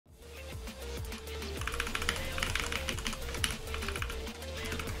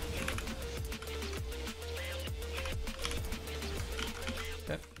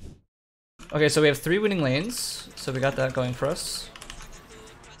Okay, so we have 3 winning lanes, so we got that going for us.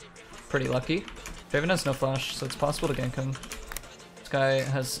 Pretty lucky. Draven has no flash, so it's possible to gank him. This guy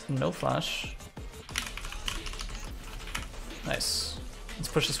has no flash. Nice. Let's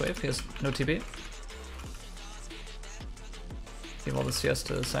push this wave. He has no TB. Give all the CS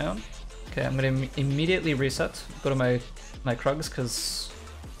to Sion. Okay, I'm gonna immediately reset. Go to my Krugs because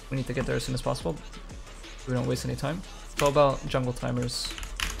we need to get there as soon as possible. We don't waste any time. It's all about jungle timers.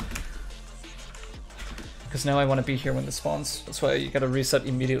 Because now I want to be here when this spawns. That's why you gotta reset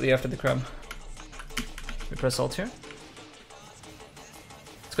immediately after the crab. We press ult here.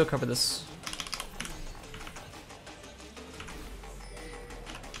 Let's go cover this.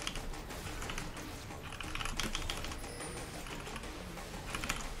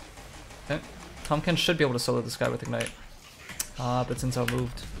 Okay. Tomkin should be able to solo this guy with Ignite. Ah, but since I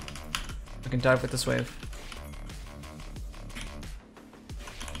moved, we can dive with this wave.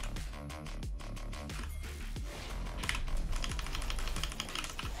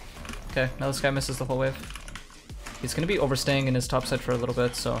 Okay, now this guy misses the whole wave. He's gonna be overstaying in his top side for a little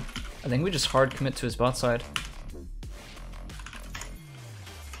bit, so I think we just hard commit to his bot side.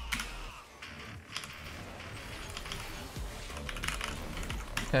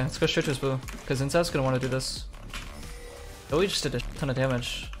 Okay, let's go straight to his blue, because Inzau's gonna want to do this. Oh, he just did a ton of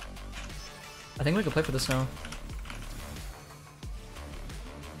damage. I think we can play for this now.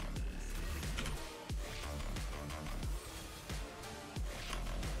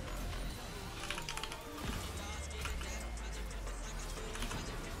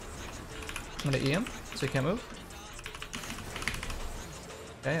 I'm gonna E him, so he can't move.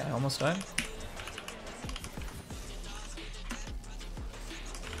 Okay, I almost died.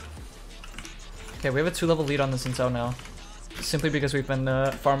 Okay, we have a 2-level lead on this Inzau now. Simply because we've been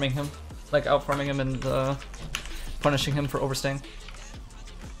farming him. Like, out-farming him and punishing him for overstaying.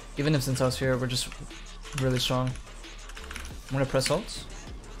 Even if Inzau's here, we're just really strong. I'm gonna press ult.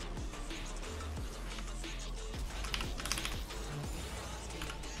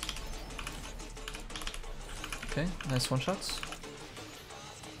 Okay, nice one-shots.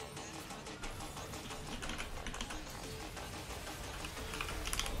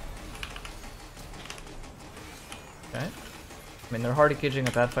 Okay. I mean, they're hard engaging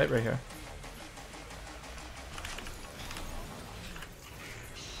a bad fight right here.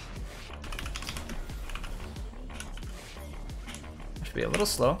 I should be a little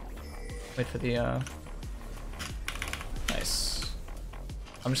slow. Wait for the, Nice.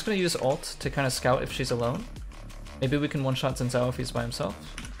 I'm just gonna use ult to kind of scout if she's alone. Maybe we can one-shot Zinzao if he's by himself.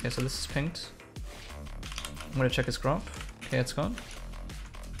 Okay, so this is pinged. I'm gonna check his gromp. Okay, it's gone.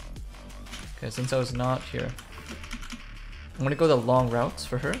 Okay, Zinzao is not here. I'm gonna go the long route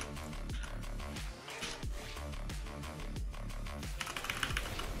for her.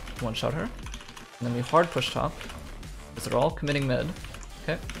 One-shot her. And then we hard push top. Because they're all committing mid.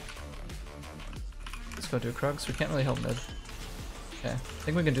 Okay. Let's go do Krugs. We can't really help mid. Okay, I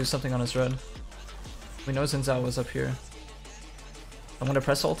think we can do something on his red. We know Zinzao was up here. I'm gonna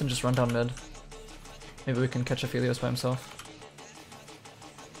press ult and just run down mid. Maybe we can catch Aphelios by himself.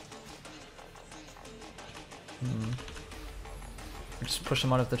 Or just push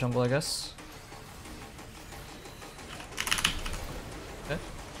him out of the jungle, I guess. Okay,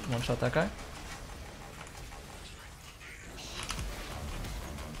 one shot that guy.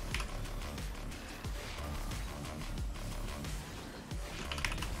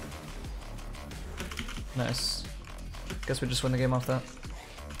 Nice. Guess we just win the game off that.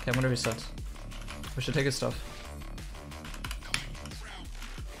 Okay, I'm gonna reset. We should take his stuff.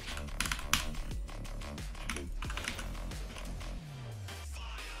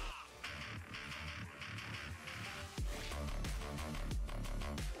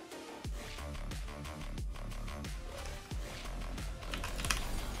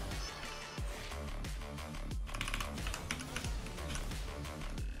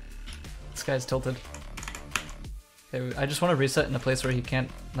 This guy's tilted. Okay, I just want to reset in a place where he can't,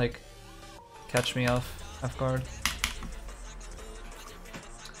 like, catch me off guard.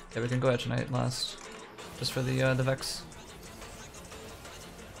 Okay, we can go Edge Knight last. Just for the Vex.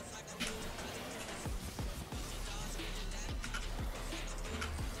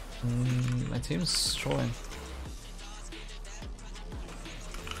 My team's trolling.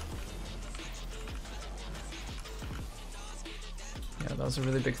 Yeah, that was a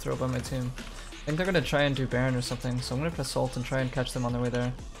really big throw by my team. I think they're gonna try and do Baron or something, so I'm gonna press ult and try and catch them on their way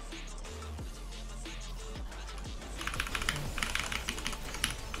there.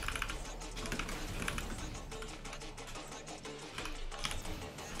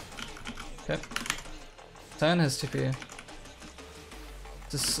 Okay. Sion has TP.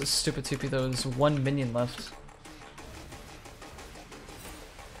 This is stupid TP though, there's one minion left.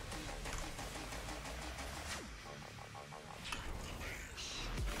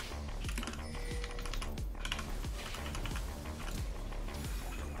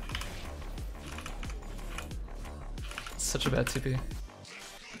 Such a bad TP.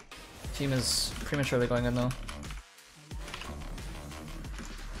 Team is prematurely going in though.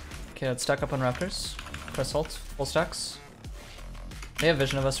 Okay, let's stack up on Raptors. Press ult, full stacks. They have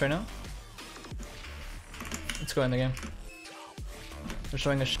vision of us right now. Let's go in the game. They're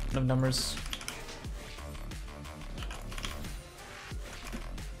showing a shit of numbers.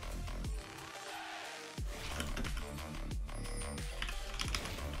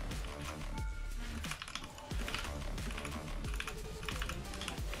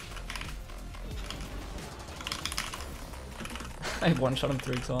 I one-shot him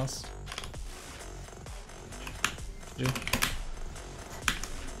through exhaust. Dude.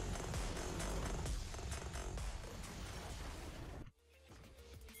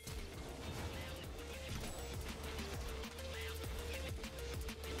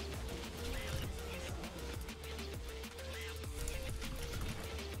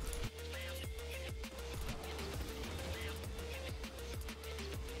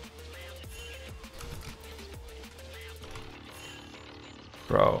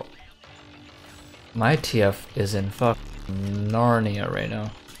 Bro, my TF is in fucking Narnia right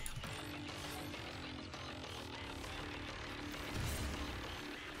now.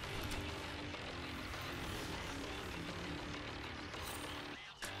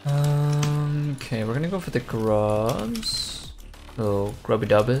 Okay, we're gonna go for the grubs. Oh, grubby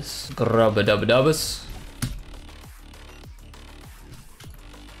dubbus. Grubba dubba dubbus.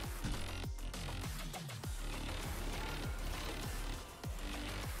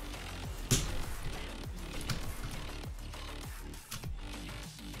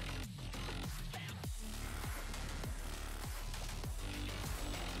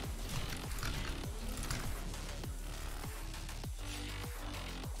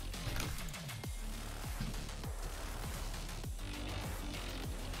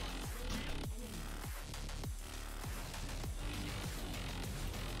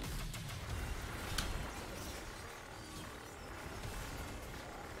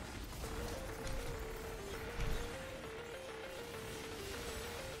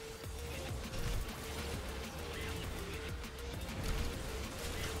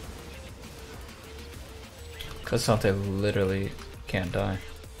 Cassante literally can't die.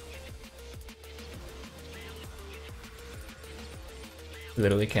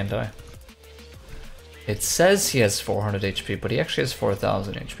 Literally can't die. It says he has 400 HP, but he actually has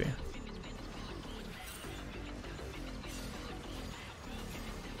 4,000 HP.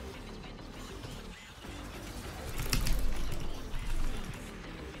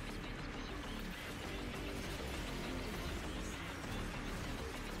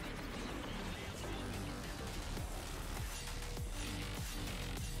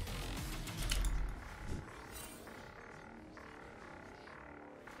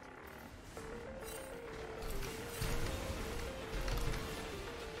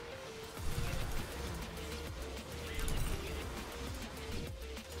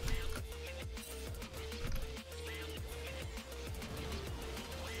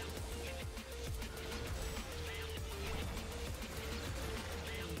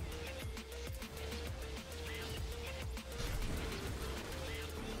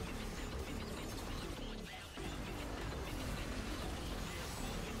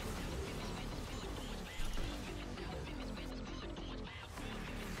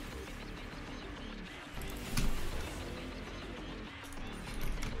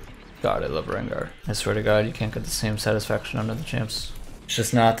 God, I love Rengar. I swear to God, you can't get the same satisfaction under the champs. It's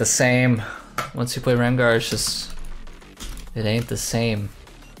just not the same. Once you play Rengar, it's just... it ain't the same.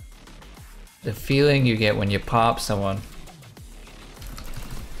 The feeling you get when you pop someone.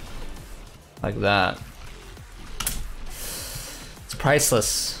 Like that. It's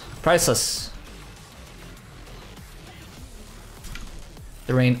priceless. Priceless.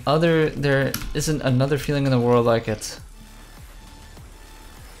 There isn't another feeling in the world like it.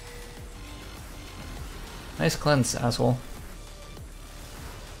 Nice cleanse, asshole.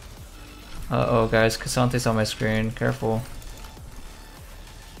 Uh-oh, guys. Cassante's on my screen. Careful.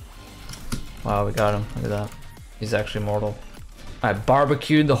 Wow, we got him. Look at that. He's actually mortal. I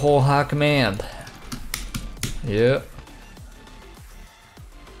barbecued the whole high command. Yep.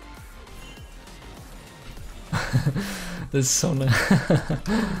 This is so nice.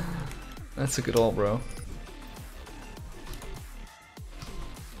 That's a good ult, bro.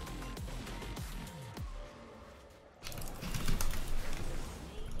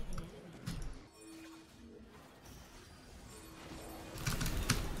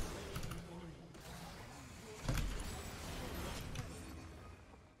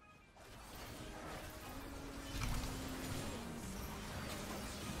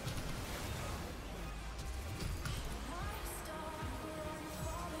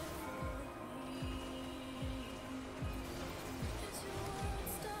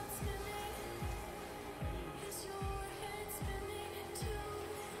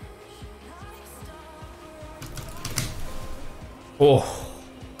 Oh.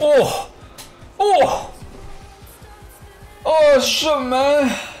 Oh. Oh. Oh shit,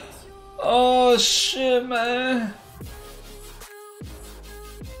 man. Oh shit, man.